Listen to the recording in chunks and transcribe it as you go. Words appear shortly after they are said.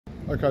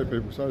Okay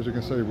people, so as you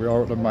can see we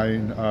are at the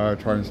main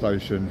train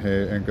station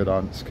here in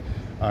Gdansk,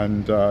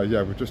 and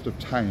yeah, we've just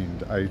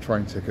obtained a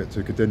train ticket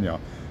to Gdynia,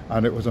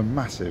 and it was a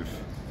massive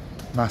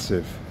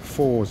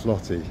 4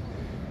 zloty,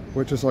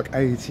 which is like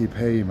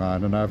 80p,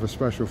 man. And I have a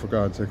special for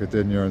going to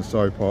Gdynia and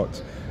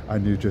Sopot,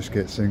 and you just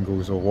get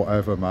singles or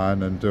whatever,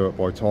 man, and do it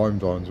by time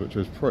zones, which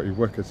is pretty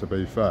wicked to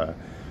be fair.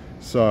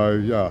 So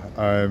yeah,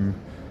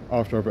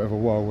 after a bit of a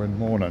whirlwind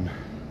morning,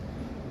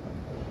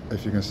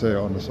 if you can see it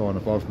on the sign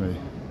above me,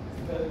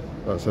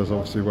 that says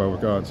obviously where we're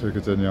going to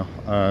Gdynia.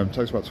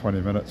 Takes about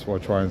 20 minutes by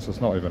train, so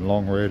it's not even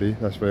long really,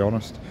 let's be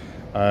honest.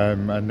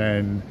 And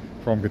then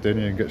from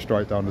Gdynia and get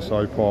straight down to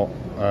Sopot,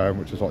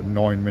 which is like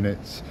 9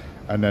 minutes,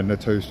 and then the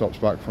 2 stops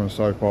back from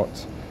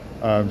Sopot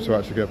to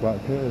actually get back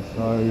here.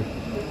 So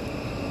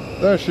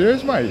there she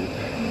is, mate.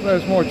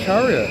 There's my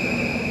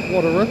chariot.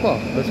 What a ripper.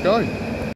 Let's go.